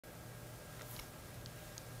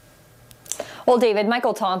Well, David,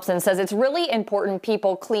 Michael Thompson says it's really important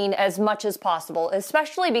people clean as much as possible,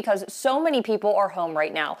 especially because so many people are home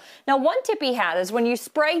right now. Now, one tip he had is when you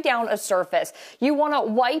spray down a surface, you want to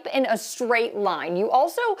wipe in a straight line. You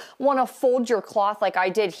also want to fold your cloth like I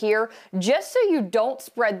did here, just so you don't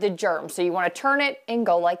spread the germs. So you want to turn it and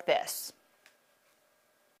go like this.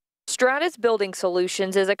 Stratus Building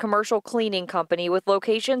Solutions is a commercial cleaning company with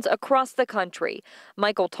locations across the country.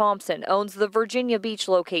 Michael Thompson owns the Virginia Beach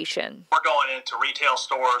location. We're going into retail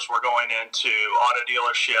stores, we're going into auto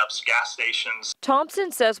dealerships, gas stations.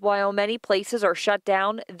 Thompson says while many places are shut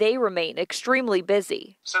down, they remain extremely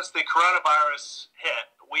busy. Since the coronavirus hit,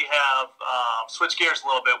 we have switched gears a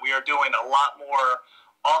little bit. We are doing a lot more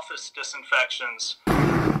office disinfections.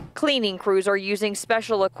 Cleaning crews are using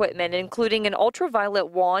special equipment, including an ultraviolet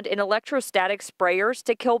wand and electrostatic sprayers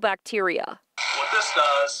to kill bacteria. What this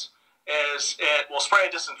does is it will spray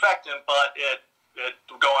a disinfectant, but it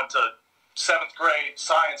go into 7th grade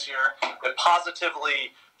science here. It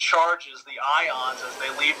positively charges the ions as they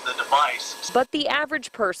leave the device. But the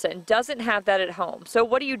average person doesn't have that at home. So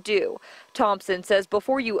what do? Thompson says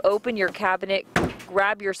before you open your cabinet,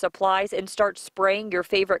 grab your supplies and start spraying your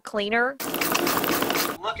favorite cleaner.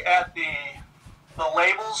 Look at the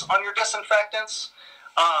labels on your disinfectants.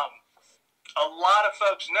 A lot of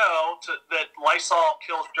folks know that Lysol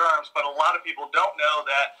kills germs, but a lot of people don't know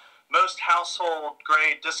that most household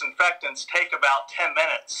grade disinfectants take about 10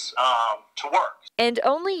 minutes to work. And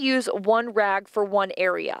only use one rag for one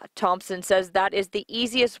area. Thompson says that is the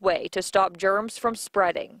easiest way to stop germs from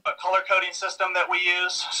spreading. A color coding system that we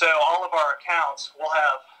use, so all of our accounts will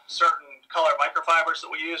have certain color microfibers that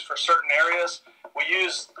we use for certain areas. We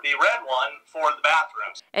use the red one for the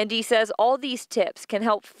bathrooms. And he says all these tips can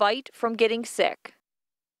help fight from getting sick.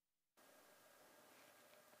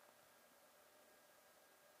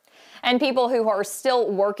 And people who are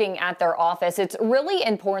still working at their office, it's really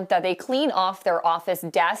important that they clean off their office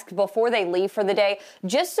desk before they leave for the day,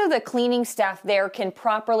 just so the cleaning staff there can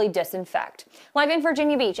properly disinfect. Live in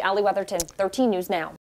Virginia Beach, Allie Weatherton, 13 News Now.